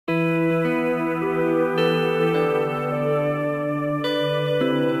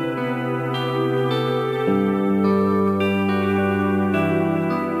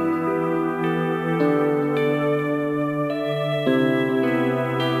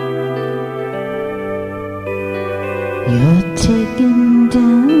You're taken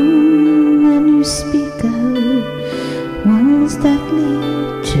down when you speak out, walls that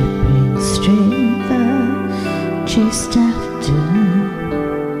lead to bring strength are chased after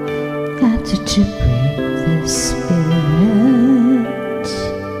to break the spirit.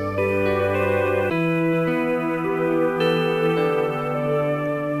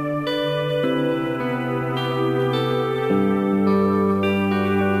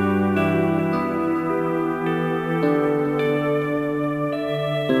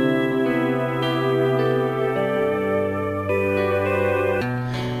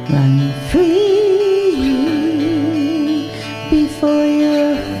 Run free before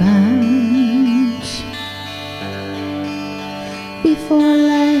you're found, before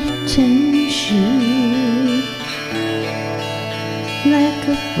life changes you like a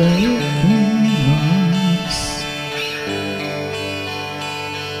broken horse.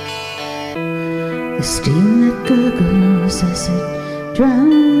 The steam that gurgles as it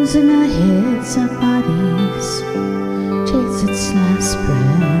drowns in our heads, our bodies takes its last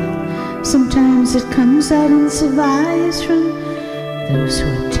breath. Sometimes it comes out and survives from those who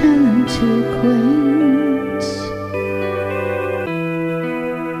are talent to acquaint.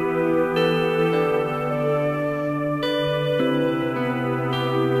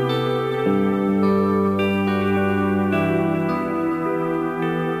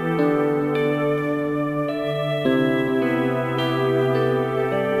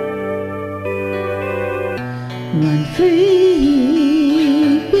 Run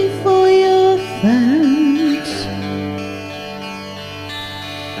free before you're found,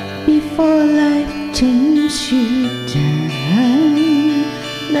 before life tames you down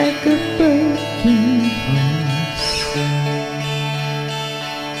like a broken horse.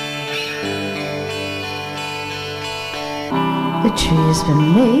 The tree has been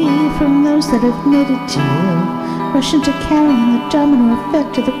made from those that have made a deal, rushing to carry on the domino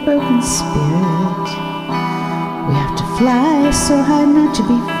effect of the broken spirit. We have to fly so high not to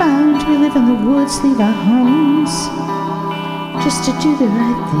be found. We live in the woods, leave our homes, just to do the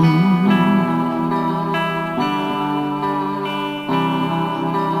right thing.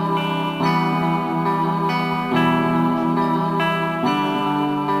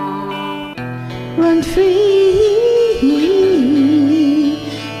 Run free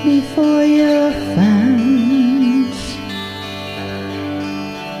before you're found,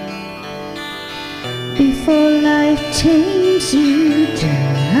 before life tames you down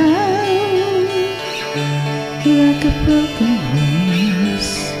like a broken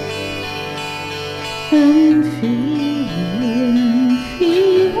horse. Run free,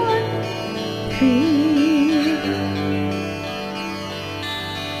 run free,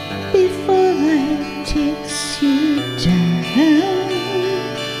 before life takes you down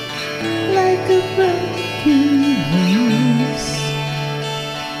like a broken horse.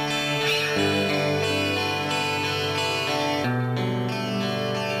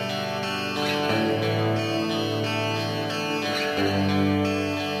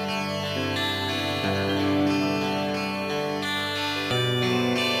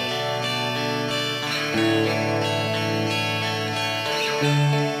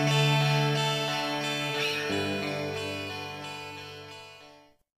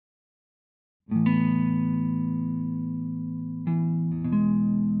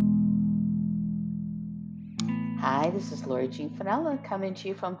 Hi, this is Lori Jean Finella coming to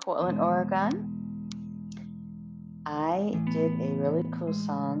you from Portland, Oregon. I did a really cool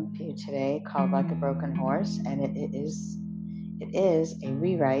song for you today called Like a Broken Horse, and it is a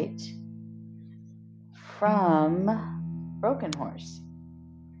rewrite from Broken Horse,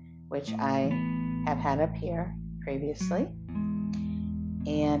 which I have had up here previously,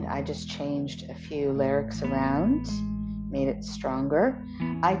 and I just changed a few lyrics around, made it stronger.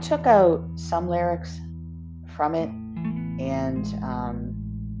 I took out some lyrics from it, and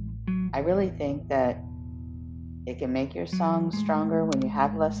I really think that it can make your song stronger when you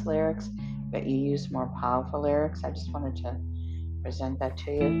have less lyrics, but you use more powerful lyrics. I just wanted to present that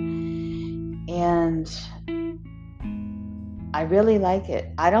to you, and I really like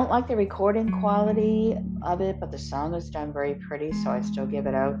it. I don't like the recording quality of it, but the song is done very pretty, so I still give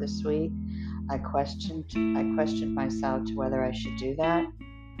it out this week. I questioned myself to whether I should do that.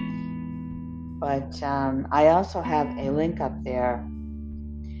 But I also have a link up there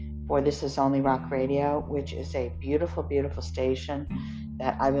for This Is Only Rock Radio, which is a beautiful, beautiful station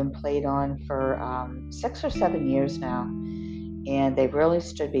that I've been played on for 6 or 7 years now. And they've really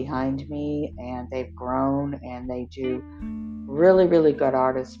stood behind me, and they've grown, and they do really, really good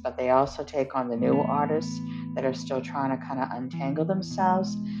artists, but they also take on the new artists that are still trying to kind of untangle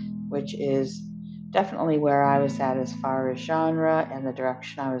themselves, which is definitely where I was at as far as genre and the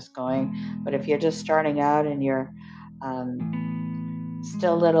direction I was going. But if you're just starting out and you're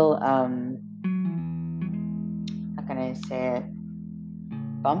still a little, how can I say it,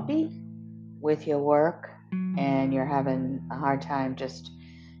 bumpy with your work, and you're having a hard time, just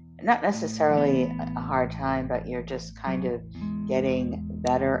not necessarily a hard time, but you're just kind of getting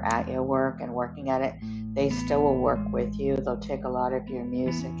better at your work and working at it, they still will work with you. They'll take a lot of your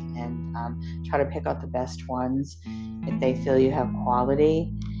music and try to pick out the best ones if they feel you have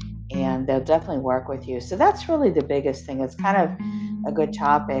quality, and they'll definitely work with you. So that's really the biggest thing. It's kind of a good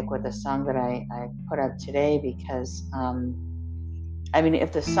topic with the song that I put up today, because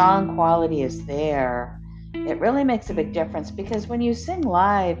if the song quality is there, it really makes a big difference. Because when you sing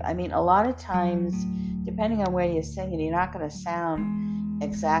live, a lot of times, depending on where you're singing, you're not going to sound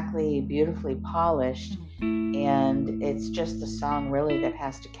exactly beautifully polished, and it's just the song really that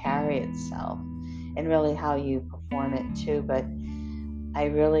has to carry itself, and really how you perform it too. But I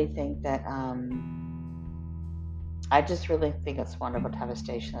really think that I just really think it's wonderful to have a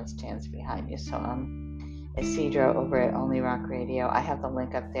station that stands behind you. So Isidro over at Only Rock Radio. I have the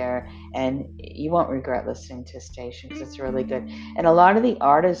link up there, and you won't regret listening to his station, because it's really good. And a lot of the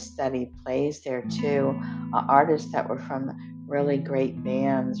artists that he plays there too are artists that were from really great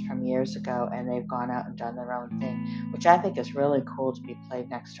bands from years ago, and they've gone out and done their own thing, which I think is really cool to be played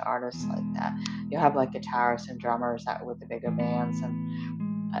next to artists like that. You'll have like guitarists and drummers that with the bigger bands,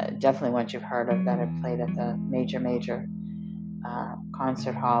 and definitely ones you've heard of that have played at the major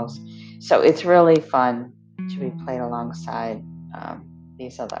concert halls. So it's really fun to be played alongside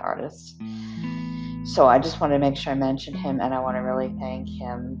these other artists. So I just want to make sure I mention him, and I want to really thank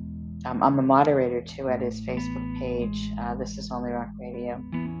him. I'm a moderator too at his Facebook page. This is Only Rock Radio.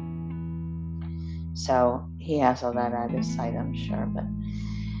 So he has all that at his site, I'm sure. But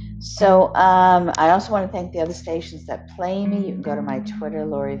so I also want to thank the other stations that play me. You can go to my Twitter,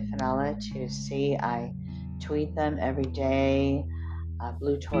 Lori Finella, to see. I tweet them every day.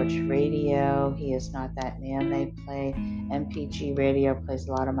 Blue Torch Radio, He Is Not That Man, they play. MPG Radio plays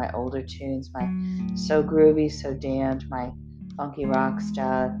a lot of my older tunes, my So Groovy, So Damned, my funky rock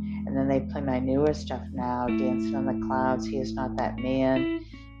stuff. And then they play my newer stuff now, Dancing on the Clouds, He Is Not That Man.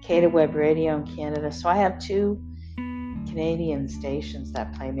 Cater Web Radio in Canada. So I have 2 Canadian stations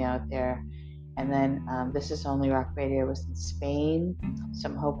that play me out there. And then This Is Only Rock Radio was in Spain. So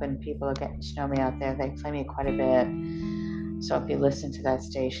I'm hoping people are getting to know me out there. They play me quite a bit. So if you listen to that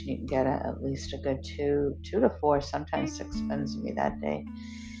station, you can get at least a good 2 to 4, sometimes 6 spins of me that day.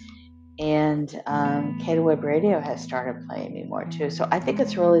 And Cater Web Radio has started playing me more too. So I think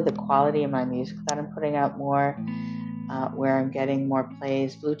it's really the quality of my music that I'm putting out more, where I'm getting more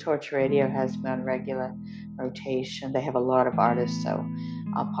plays. Blue Torch Radio has me on regular rotation. They have a lot of artists, so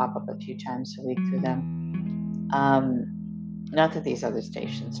I'll pop up a few times a week through them. Not that these other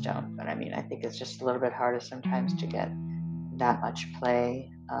stations don't, but I think it's just a little bit harder sometimes to get that much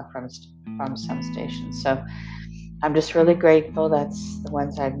play from some stations. So I'm just really grateful. That's the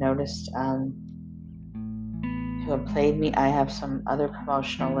ones I've noticed who have played me. I have some other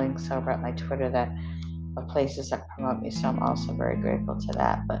promotional links over at my Twitter that of places that promote me, so I'm also very grateful to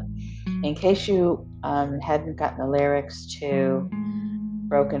that. But in case you hadn't gotten the lyrics to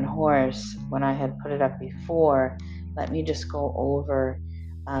Broken Horse when I had put it up before, let me just go over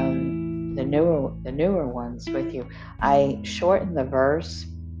the newer ones with you. I shortened the verse.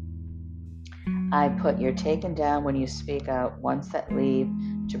 I put, "You're taken down when you speak out, ones that leave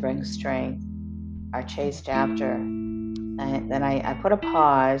to bring strength are chased after." And then I put a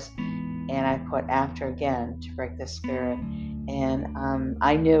pause, and I put "after" again to break the spirit. And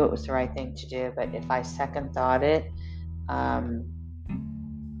I knew it was the right thing to do, but if I second thought it,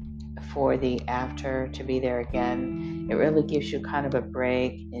 for the "after" to be there again, it really gives you kind of a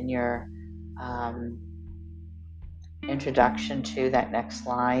break in your introduction to that next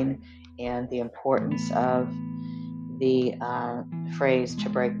line, and the importance of the phrase "to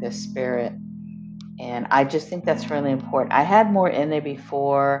break this spirit." And I just think that's really important. I had more in there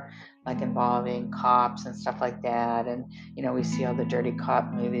before, like involving cops and stuff like that. And, we see all the dirty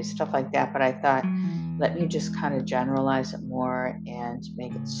cop movies, stuff like that. But I thought, let me just kind of generalize it more and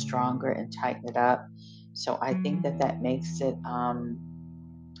make it stronger and tighten it up. So I think that makes it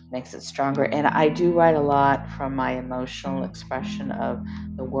stronger. And I do write a lot from my emotional expression of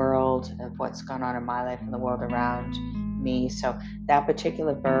the world, of what's going on in my life and the world around me. So that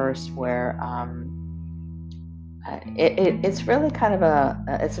particular verse where it's really kind of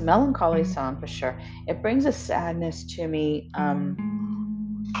it's a melancholy song for sure. It brings a sadness to me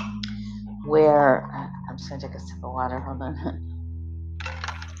where I'm just going to take a sip of water. Hold on.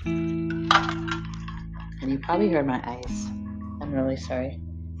 probably heard my ice. I'm really sorry.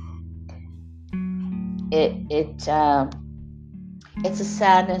 It's a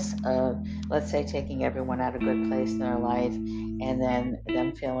sadness of, let's say, taking everyone at a good place in their life, and then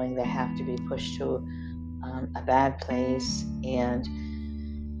them feeling they have to be pushed to a bad place, and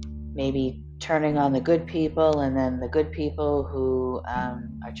maybe turning on the good people, and then the good people who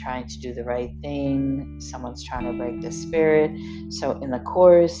are trying to do the right thing, someone's trying to break the spirit. So in the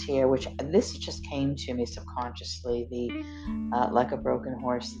chorus here, which this just came to me subconsciously, the like a broken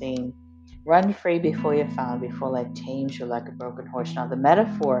horse theme. Run free before you're found, before life tames you like a broken horse. Now, the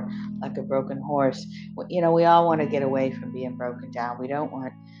metaphor, like a broken horse, we all want to get away from being broken down. We don't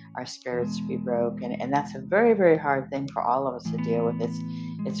want our spirits to be broken. And that's a very, very hard thing for all of us to deal with.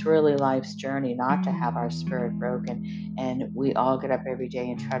 It's really life's journey not to have our spirit broken. And we all get up every day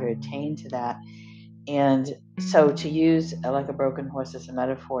and try to attain to that. And so to use like a broken horse as a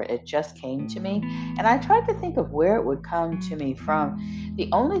metaphor, it just came to me. And I tried to think of where it would come to me from. The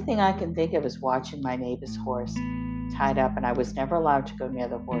only thing I can think of is watching my neighbor's horse tied up, and I was never allowed to go near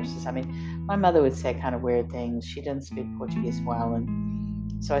the horses. I mean, my mother would say kind of weird things. She didn't speak Portuguese well,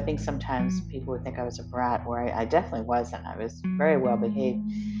 and so I think sometimes people would think I was a brat, where I definitely wasn't. I was very well behaved.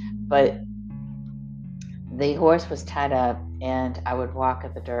 But the horse was tied up, and I would walk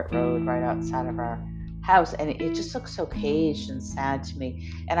at the dirt road right outside of our house, and it just looked so caged and sad to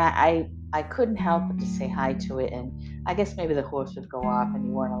me. And I couldn't help but to say hi to it, and I guess maybe the horse would go off and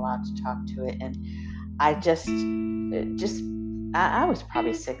you weren't allowed to talk to it. And I I was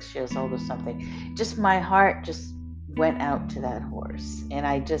probably 6 years old or something. Just my heart just went out to that horse, and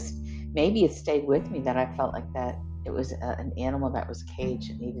maybe it stayed with me that I felt like that it was an animal that was caged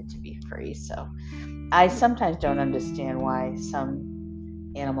and needed to be free. So I sometimes don't understand why some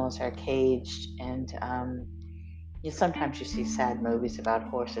animals are caged, and sometimes you see sad movies about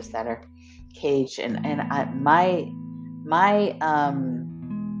horses that are caged, and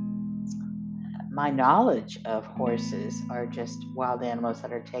my knowledge of horses are just wild animals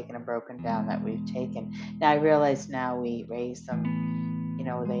that are taken and broken down that we've taken. Now I realize now we raise them,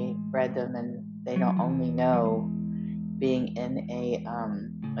 they bred them, and they don't only know being in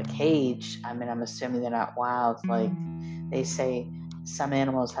a cage. I mean, I'm assuming they're not wild. Like they say, some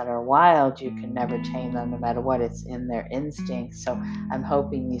animals that are wild, you can never tame them no matter what. It's in their instinct. So I'm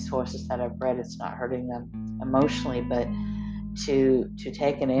hoping these horses that are bred, it's not hurting them emotionally, but to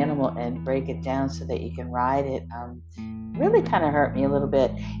take an animal and break it down so that you can ride it really kind of hurt me a little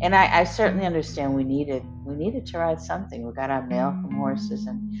bit. And I certainly understand we needed to ride something. We got our milk from horses,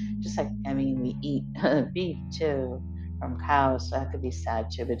 and just like, I mean, we eat beef too from cows, so that could be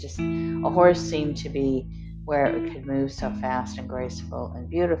sad too. But just a horse seemed to be where it could move so fast and graceful and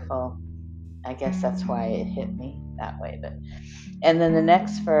beautiful. I guess that's why it hit me that way. And then the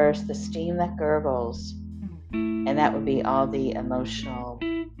next verse, the steam that gurgles, and that would be all the emotional,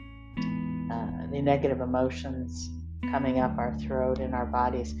 the negative emotions coming up our throat and our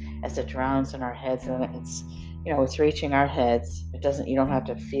bodies as it drowns in our heads. And it's reaching our heads. You don't have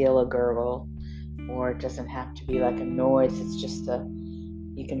to feel a gurgle, or it doesn't have to be like a noise. It's just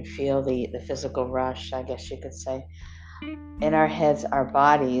you can feel the physical rush, I guess you could say, in our heads. Our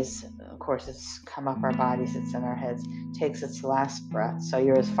bodies, of course, it's come up our bodies, it's in our heads, takes its last breath. So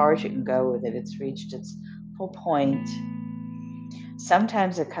you're as far as you can go with it. It's reached its full point.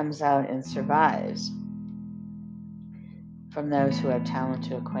 Sometimes it comes out and survives from those who have talent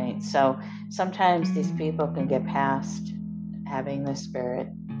to acquaint. So sometimes these people can get past having the spirit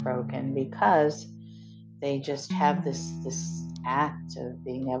broken because they just have this act of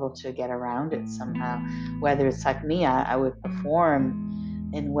being able to get around it somehow. Whether it's like me, I would perform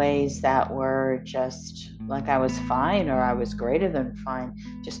in ways that were just like I was fine, or I was greater than fine,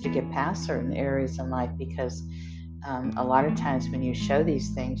 just to get past certain areas in life. Because a lot of times when you show these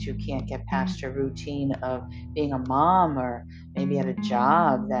things, you can't get past your routine of being a mom, or maybe at a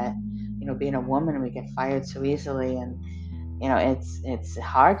job that, being a woman, we get fired so easily, and it's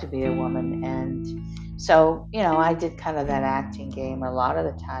hard to be a woman. And so I did kind of that acting game a lot of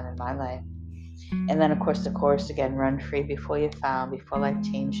the time in my life. And then of course the chorus again, run free before you're found, before life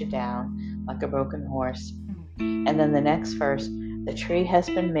tames you down like a broken horse. And then the next verse, the tree has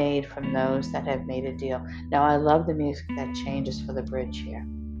been made from those that have made a deal. Now I love the music that changes for the bridge here.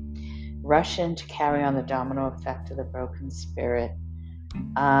 Rush in to carry on the domino effect of the broken spirit.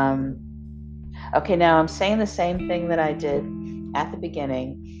 Okay, now I'm saying the same thing that I did at the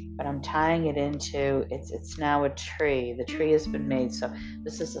beginning, but I'm tying it into, it's now a tree. The tree has been made. So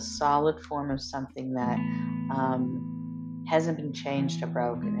this is a solid form of something that hasn't been changed or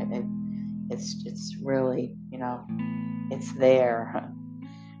broken. It's really, it's there.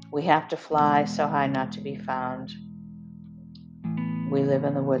 We have to fly so high not to be found. We live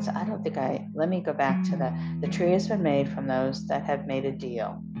in the woods. Let me go back to the tree has been made from those that have made a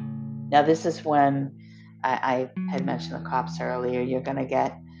deal. Now, this is when I had mentioned the cops earlier. You're going to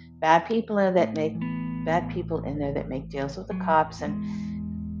get bad people in there that make deals with the cops,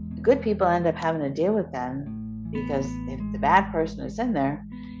 and good people end up having to deal with them, because if the bad person is in there,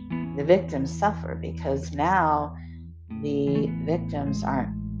 the victims suffer, because now the victims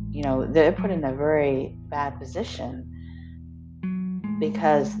aren't, they're put in a very bad position,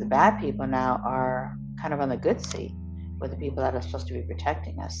 because the bad people now are kind of on the good seat with the people that are supposed to be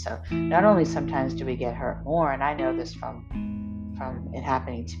protecting us. So not only sometimes do we get hurt more, and I know this from it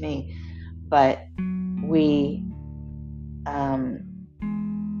happening to me, but we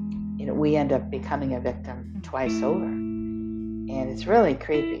we end up becoming a victim twice over. And it's really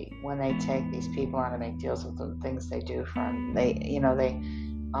creepy when they take these people on and make deals with the things they do for them. They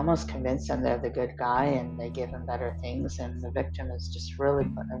almost convince them they're the good guy, and they give them better things, and the victim is just really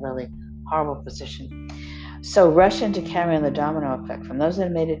put in a really horrible position. So rush into carrying the domino effect. From those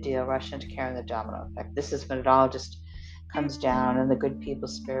that made a deal, rush into carrying the domino effect. This is when it all just comes down, and the good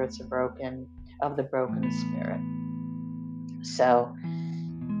people's spirits are broken of the broken spirit. So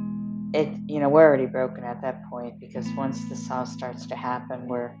we're already broken at that point, because once this all starts to happen,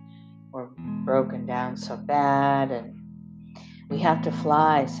 we're broken down so bad, and we have to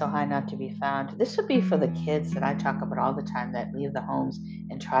fly so high not to be found. This would be for the kids that I talk about all the time, that leave the homes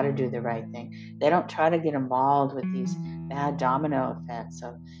and try to do the right thing. They don't try to get involved with these bad domino effects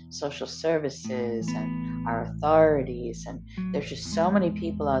of social services and our authorities. And there's just so many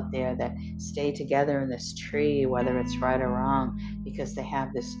people out there that stay together in this tree, whether it's right or wrong, because they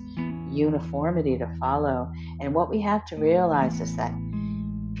have this uniformity to follow. And what we have to realize is that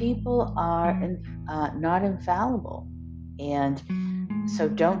people are not infallible. And so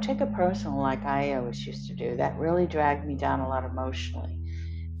don't take it personal like I always used to do. That really dragged me down a lot emotionally.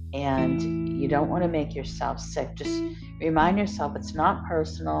 And you don't want to make yourself sick. Just remind yourself it's not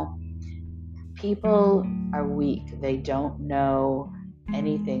personal. People are weak. They don't know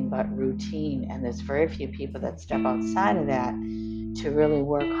anything but routine. And there's very few people that step outside of that to really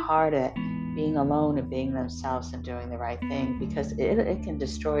work hard at being alone and being themselves and doing the right thing, because it can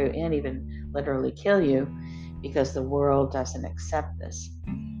destroy you and even literally kill you, because the world doesn't accept this.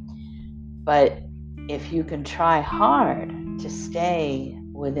 But if you can try hard to stay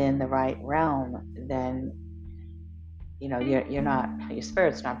within the right realm, then your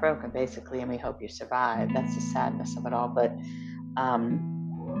spirit's not broken, basically, and we hope you survive. That's the sadness of it all. But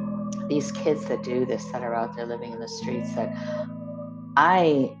these kids that do this, that are out there living in the streets, that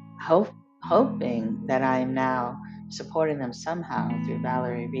I hoping that I'm now supporting them somehow through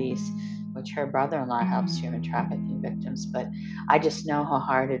Valerie Reese, which her brother-in-law helps human trafficking victims. But I just know how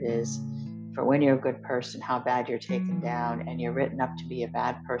hard it is for when you're a good person, how bad you're taken down and you're written up to be a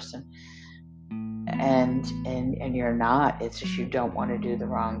bad person. And you're not. It's just you don't want to do the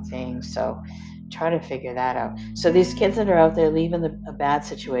wrong thing. So try to figure that out. So these kids that are out there leaving a bad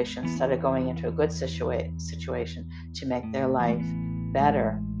situation instead of going into a good situation to make their life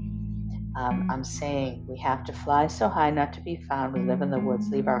better, I'm saying we have to fly so high not to be found. We live in the woods,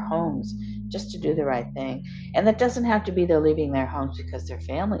 leave our homes just to do the right thing. And that doesn't have to be they're leaving their homes because their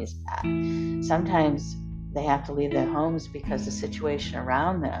family is bad. Sometimes they have to leave their homes because the situation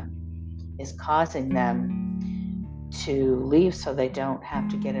around them is causing them to leave, so they don't have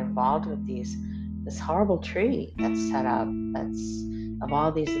to get involved with this horrible tree that's set up, that's of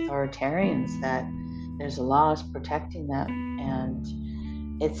all these authoritarians, that there's laws protecting them. And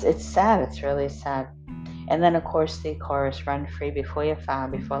it's sad. It's really sad. And then, of course, the chorus, run free before you're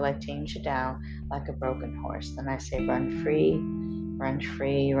found, before life tames you down like a broken horse. Then I say, run free, run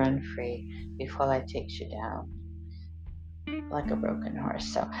free, run free, before life takes you down like a broken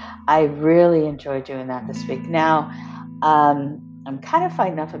horse. So I really enjoyed doing that this week. Now, I'm kind of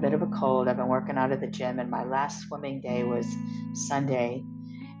fighting off a bit of a cold. I've been working out at the gym, and my last swimming day was Sunday.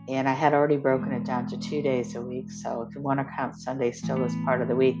 And I had already broken it down to 2 days a week. So if you want to count Sunday still as part of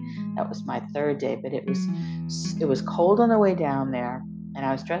the week, that was my third day. But it was cold on the way down there, and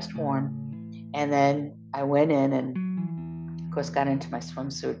I was dressed warm. And then I went in and, of course, got into my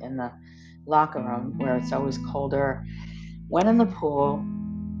swimsuit in the locker room where it's always colder. Went in the pool,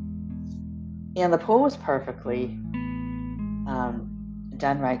 and the pool was perfectly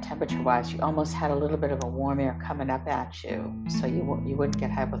done right temperature-wise. You almost had a little bit of a warm air coming up at you, so you wouldn't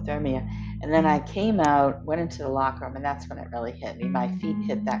get hypothermia. And then I came out, went into the locker room, and that's when it really hit me. My feet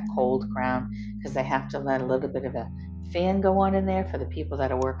hit that cold ground, because they have to let a little bit of a fan go on in there for the people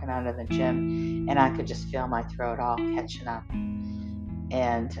that are working out in the gym, and I could just feel my throat all catching up.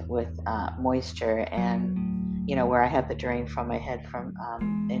 and with moisture, and where I have the drain from my head from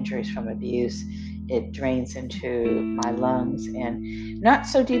injuries from abuse, it drains into my lungs, and not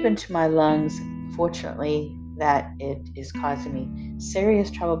so deep into my lungs, fortunately, that it is causing me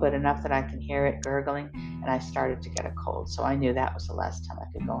serious trouble, but enough that I can hear it gurgling, and I started to get a cold. So I knew that was the last time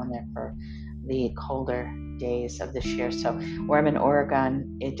I could go in there for the colder days of this year. So where I'm in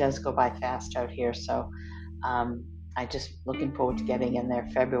Oregon, it does go by fast out here. So I just looking forward to getting in there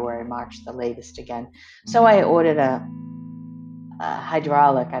February, March, the latest again. So I ordered a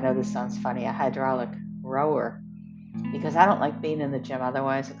hydraulic, I know this sounds funny, a hydraulic rower, because I don't like being in the gym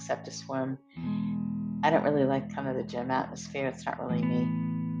otherwise except to swim. I don't really like kind of the gym atmosphere. It's not really me.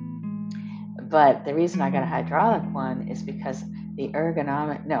 But the reason I got a hydraulic one is because the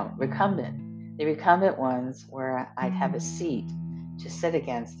recumbent ones where I'd have a seat to sit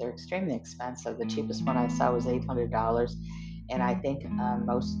against, they're extremely expensive. The cheapest one I saw was $800. And I think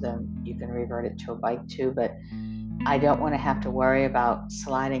most of them you can revert it to a bike too, but I don't want to have to worry about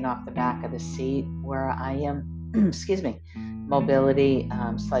sliding off the back of the seat where I am, excuse me,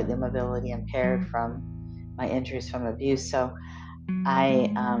 slightly mobility impaired from my injuries from abuse. So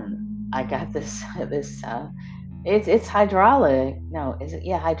I got this it's hydraulic. No, is it?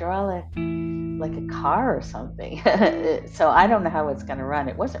 Yeah, hydraulic, like a car or something. So I don't know how it's going to run.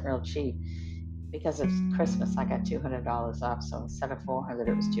 It wasn't real cheap. Because of Christmas, I got $200 off. So instead of $400,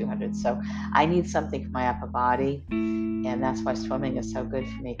 it was $200. So I need something for my upper body. And that's why swimming is so good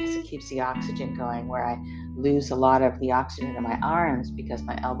for me, because it keeps the oxygen going, where I lose a lot of the oxygen in my arms because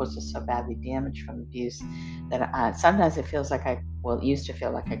my elbows are so badly damaged from abuse that sometimes it feels like it used to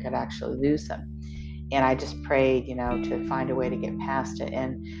feel like I could actually lose them. And I just prayed, to find a way to get past it.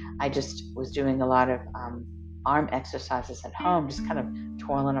 And I just was doing a lot of arm exercises at home, just kind of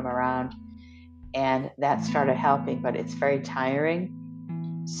twirling them around. And that started helping, but it's very tiring.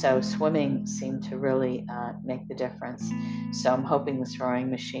 So swimming seemed to really make the difference. So I'm hoping this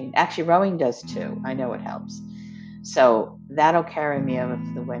rowing machine, actually rowing does too. I know it helps. So that'll carry me over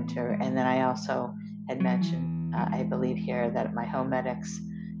for the winter. And then I also had mentioned, I believe here, that my HoMedics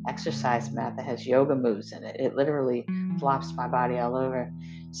exercise mat that has yoga moves in it. It literally flops my body all over.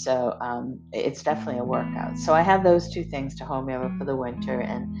 So it's definitely a workout. So I have those two things to hold me over for the winter,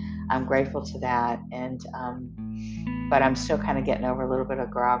 and I'm grateful to that. And but I'm still kind of getting over a little bit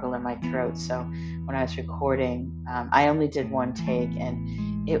of groggle in my throat. So when I was recording, I only did one take,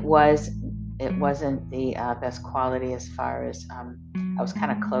 and it wasn't the best quality as far as I was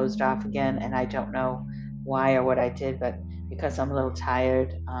kind of closed off again, and I don't know why or what I did, but because I'm a little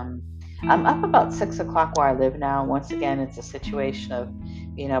tired. I'm up about 6 o'clock where I live now. Once again, it's a situation of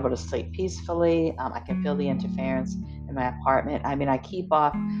being able to sleep peacefully. I can feel the interference in my apartment. I mean, I keep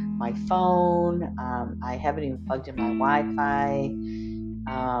off my phone. I haven't even plugged in my Wi-Fi.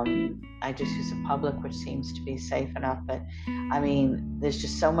 I just use a public, which seems to be safe enough. But I mean, there's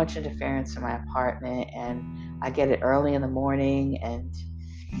just so much interference in my apartment, and I get it early in the morning, and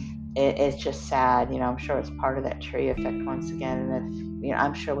it's just sad. I'm sure it's part of that tree effect once again. And if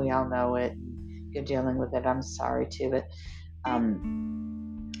I'm sure we all know it. You're dealing with it. I'm sorry too, but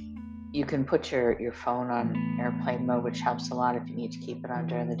you can put your phone on airplane mode, which helps a lot if you need to keep it on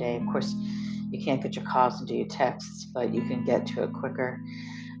during the day. Of course, you can't get your calls and do your texts, but you can get to it quicker.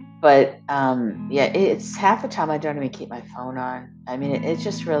 But it's half the time I don't even keep my phone on. I mean, it's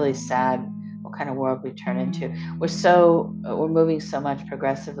just really sad what kind of world we turn into. We're moving so much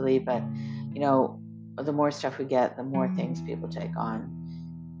progressively, but the more stuff we get, the more things people take on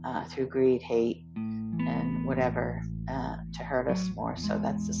through greed, hate, and whatever to hurt us more. So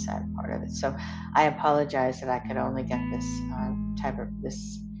that's the sad part of it. So I apologize that I could only get this type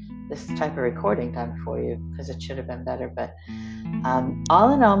of recording done for you, because it should have been better. But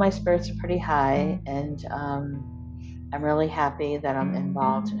all in all, my spirits are pretty high, and I'm really happy that I'm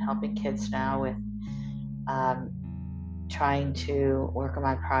involved in helping kids now with trying to work on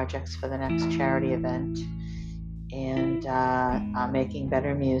my projects for the next charity event, and I'm making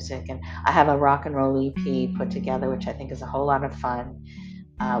better music. And I have a rock and roll EP put together, which I think is a whole lot of fun,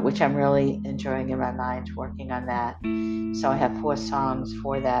 which I'm really enjoying in my mind, working on that. So I have 4 songs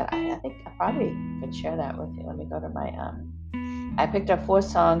for that. I think I probably could share that with you. Let me go to my I picked up 4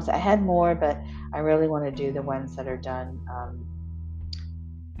 songs. I had more, but I really want to do the ones that are done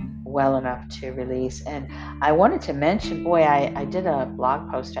well enough to release. And I wanted to mention, boy, I did a blog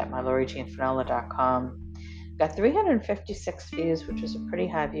post at myLoriJaneFanola.com. Got 356 views, which is a pretty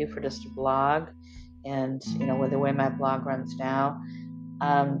high view for just a blog. And, with the way my blog runs now,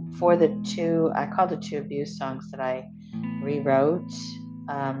 for the 2, I called it 2 abuse songs that I rewrote.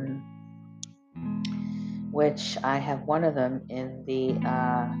 which I have one of them in the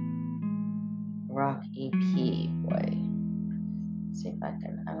rock EP. Boy, let's see if I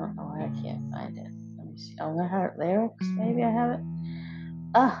can. I don't know why I can't find it. Let me see. Oh, I have lyrics. Maybe I have it.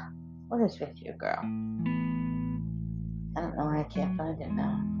 What is with you, girl? I don't know why I can't find it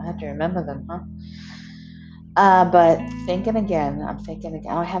now. I have to remember them, huh? But thinking again, I'm thinking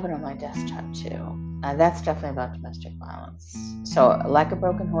again. Oh, I have it on my desktop too. That's definitely about domestic violence. So, Like a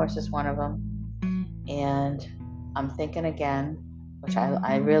Broken Horse is one of them. And I'm thinking again, which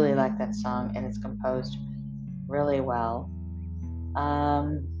I really like that song, and it's composed really well.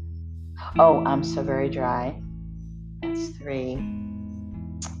 I'm So Very Dry. That's 3.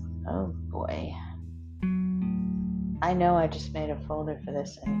 Oh boy. I know I just made a folder for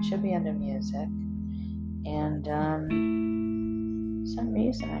this, and it should be under music. And for some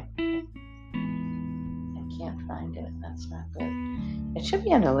reason I can't find it. That's not good. It should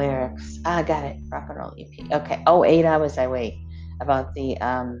be under lyrics. I got it. Rock and Roll EP. Okay. 8 Hours I Wait, about the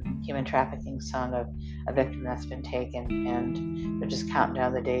human trafficking song of a victim that's been taken, and they're just counting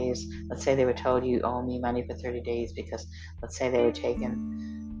down the days. Let's say they were told you owe me money for 30 days because let's say they were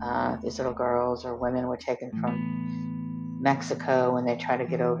taken, these little girls or women were taken from Mexico and they try to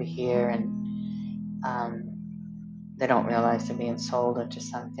get over here, and they don't realize they're being sold into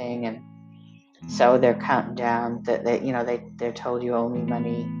something, and so they're counting down that they're told you owe me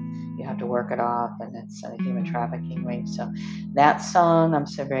money, you have to work it off, and it's a human trafficking ring. So that song, I'm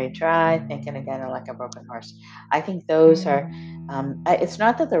So Very Dry, Thinking Again, Like a Broken Horse. I think those are. It's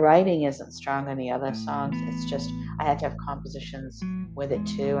not that the writing isn't strong on the other songs. It's just I had to have compositions with it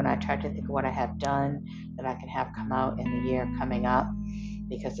too, and I tried to think of what I have done that I can have come out in the year coming up,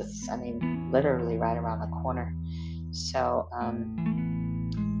 because it's literally right around the corner. So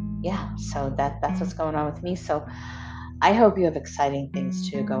so that's what's going on with me. So I hope you have exciting things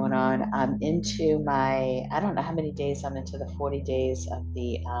too going on. I'm into I don't know how many days I'm into the 40 days of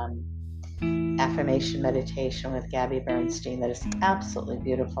the affirmation meditation with Gabby Bernstein. That is absolutely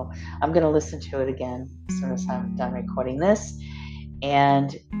beautiful. I'm going to listen to it again as soon as I'm done recording this.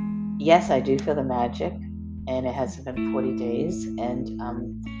 And yes, I do feel the magic, and it has been 40 days, and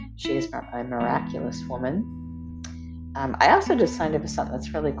she is a miraculous woman. I also just signed up for something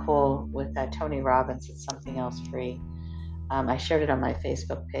that's really cool with Tony Robbins. It's Something Else Free. I shared it on my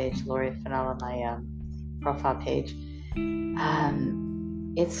Facebook page, Lori Fennell, on my profile page.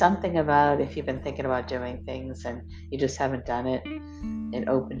 It's something about if you've been thinking about doing things and you just haven't done it, it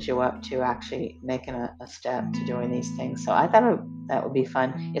opens you up to actually making a step to doing these things. So I thought that would be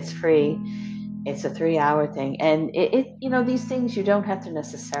fun. It's free. It's a 3-hour thing. And these things, you don't have to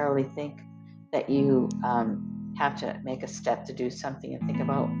necessarily think that you have to make a step to do something and think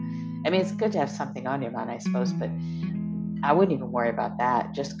about. It's good to have something on your mind, I suppose, but I wouldn't even worry about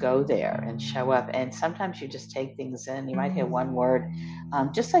that. Just go there and show up. And sometimes you just take things in. You might hear one word,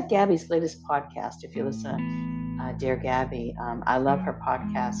 just like Gabby's latest podcast. If you listen to Dear Gabby, I love her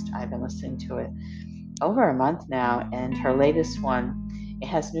podcast. I've been listening to it over a month now. And her latest one, it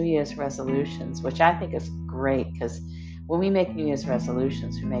has New Year's resolutions, which I think is great, because when we make New Year's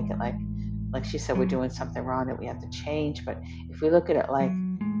resolutions, we make it like she said, we're doing something wrong that we have to change. But if we look at it like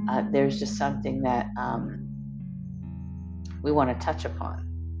there's just something that we want to touch upon,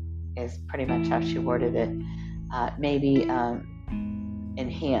 is pretty much how she worded it. Maybe make an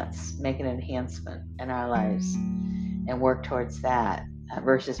enhancement in our lives and work towards that,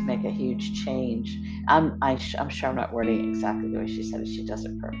 versus make a huge change. I'm sure I'm not wording it exactly the way she said it. She does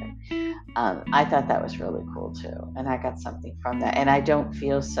it perfect. I thought that was really cool too, and I got something from that. And I don't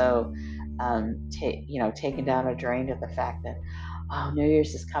feel so taken down or drained at the fact that, New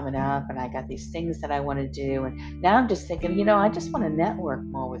Year's is coming up and I got these things that I want to do. And now I'm just thinking, I just want to network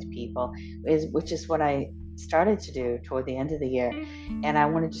more with people, which is what I started to do toward the end of the year. And I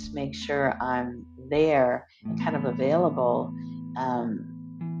want to just make sure I'm there and kind of available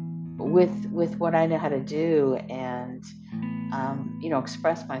with what I know how to do, and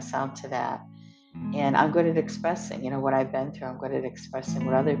express myself to that. And I'm good at expressing, what I've been through. I'm good at expressing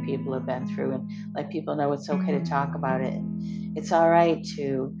what other people have been through, and let people know it's okay to talk about it. And it's all right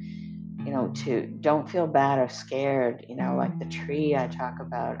to don't feel bad or scared, like the tree I talk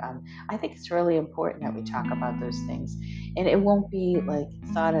about. I think it's really important that we talk about those things, and it won't be like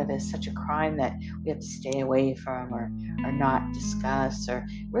thought of as such a crime that we have to stay away from, or not discuss, or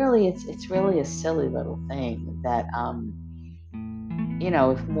really it's really a silly little thing that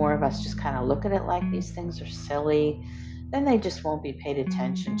if more of us just kind of look at it like these things are silly, then they just won't be paid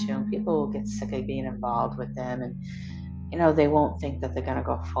attention to, and people will get sick of being involved with them, and they won't think that they're going to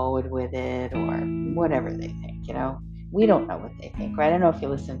go forward with it, or whatever they think. we don't know what they think, right? I don't know if you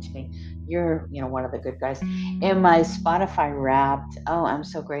listen to me. You're, one of the good guys. In my Spotify Wrapped, oh, I'm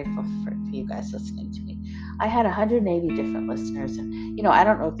so grateful for you guys listening to me. I had 180 different listeners, and I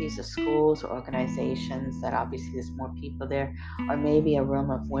don't know if these are schools or organizations that obviously there's more people there, or maybe a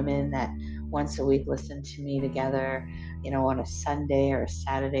room of women that once a week listen to me together, on a Sunday or a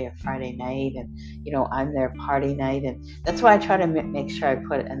Saturday or Friday night, and I'm their party night, and that's why I try to make sure I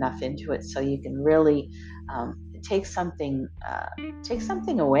put enough into it so you can really um, take something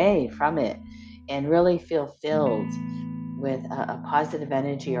away from it and really feel filled with a positive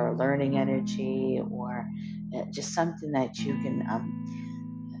energy or a learning energy, or just something that you can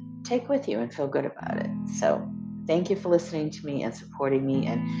take with you and feel good about it. So thank you for listening to me and supporting me.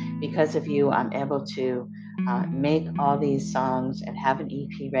 And because of you, I'm able to make all these songs and have an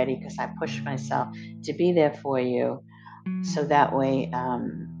EP ready, because I push myself to be there for you. So that way,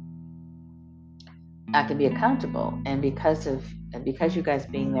 I can be accountable. And because you guys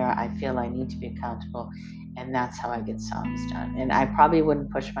being there, I feel I need to be accountable. And that's how I get songs done. And I probably wouldn't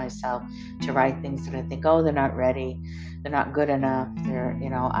push myself to write things that I think, oh, they're not ready, they're not good enough,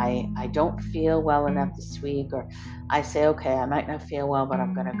 I don't feel well enough this week, or I say, okay, I might not feel well, but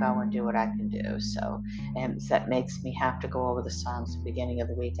I'm gonna go and do what I can do. So, and that makes me have to go over the songs at the beginning of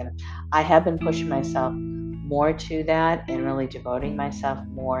the week. And I have been pushing myself more to that and really devoting myself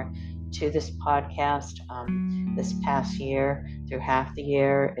more to this podcast this past year, through half the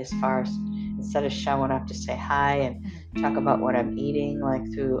year, as far as instead of showing up to say hi and talk about what I'm eating, like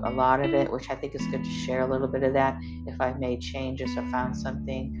through a lot of it, which I think is good to share a little bit of that if I've made changes or found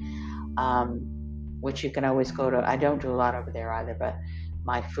something, um, which you can always go to. I don't do a lot over there either, but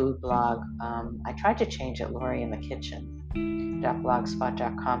my food blog, I tried to change it, Lori in the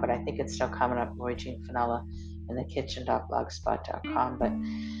Kitchen.blogspot.com, but I think it's still coming up, Lori Jean Finella in the Kitchen.blogspot.com. But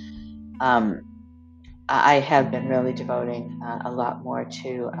I have been really devoting a lot more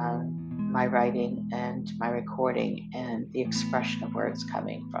to my writing and my recording and the expression of where it's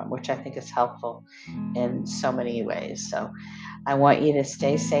coming from, which I think is helpful in so many ways. So I want you to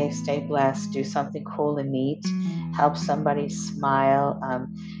stay safe, stay blessed, do something cool and neat, help somebody smile.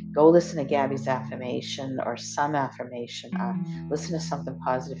 Go listen to Gabby's affirmation or some affirmation. Listen to something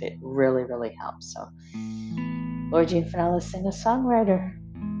positive. It really, really helps. So, Lori Jean Finella, singer-songwriter.